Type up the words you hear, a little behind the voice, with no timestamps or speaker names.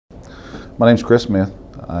My name's Chris Smith.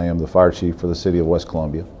 I am the fire chief for the city of West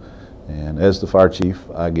Columbia. And as the fire chief,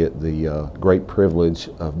 I get the great privilege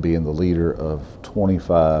of being the leader of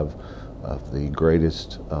 25 of the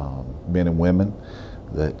greatest men and women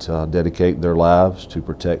that dedicate their lives to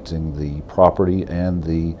protecting the property and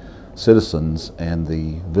the citizens and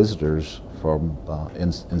the visitors from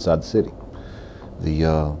inside the city.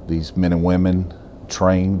 These men and women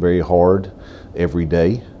train very hard every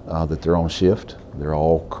day that they're on shift. They're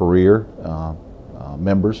all career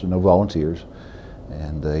members, no volunteers,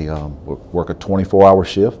 and they work a 24-hour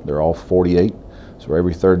shift. They're all 48, so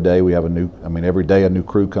every third day we have every day a new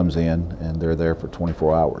crew comes in, and they're there for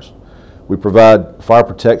 24 hours. We provide fire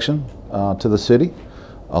protection to the city,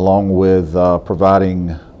 along with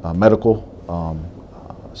providing medical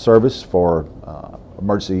service for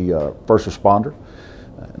emergency first responder.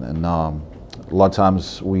 And a lot of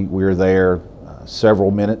times we are there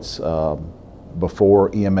several minutes before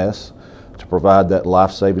EMS to provide that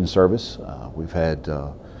life-saving service. We've had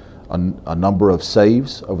a number of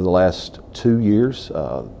saves over the last 2 years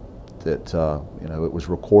that it was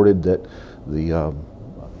recorded that the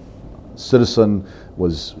citizen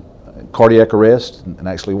was in cardiac arrest and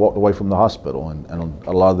actually walked away from the hospital, and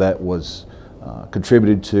a lot of that was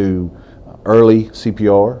contributed to early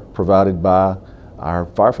CPR provided by our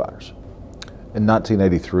firefighters. In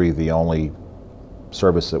 1983, the only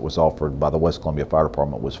service that was offered by the West Columbia Fire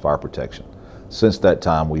Department was fire protection. Since that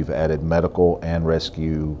time, we've added medical and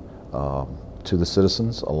rescue to the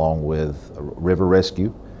citizens, along with river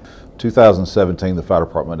rescue. 2017, the fire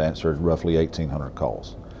department answered roughly 1,800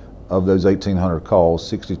 calls. Of those 1,800 calls,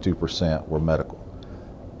 62% were medical.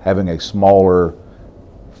 Having a smaller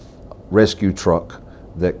rescue truck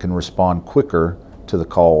that can respond quicker to the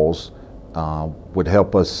calls would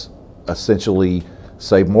help us essentially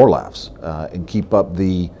save more lives and keep up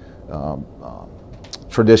the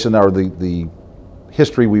tradition or the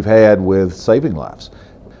history we've had with saving lives.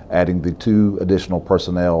 Adding the 2 additional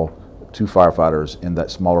personnel, 2 firefighters in that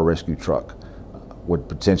smaller rescue truck would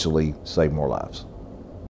potentially save more lives.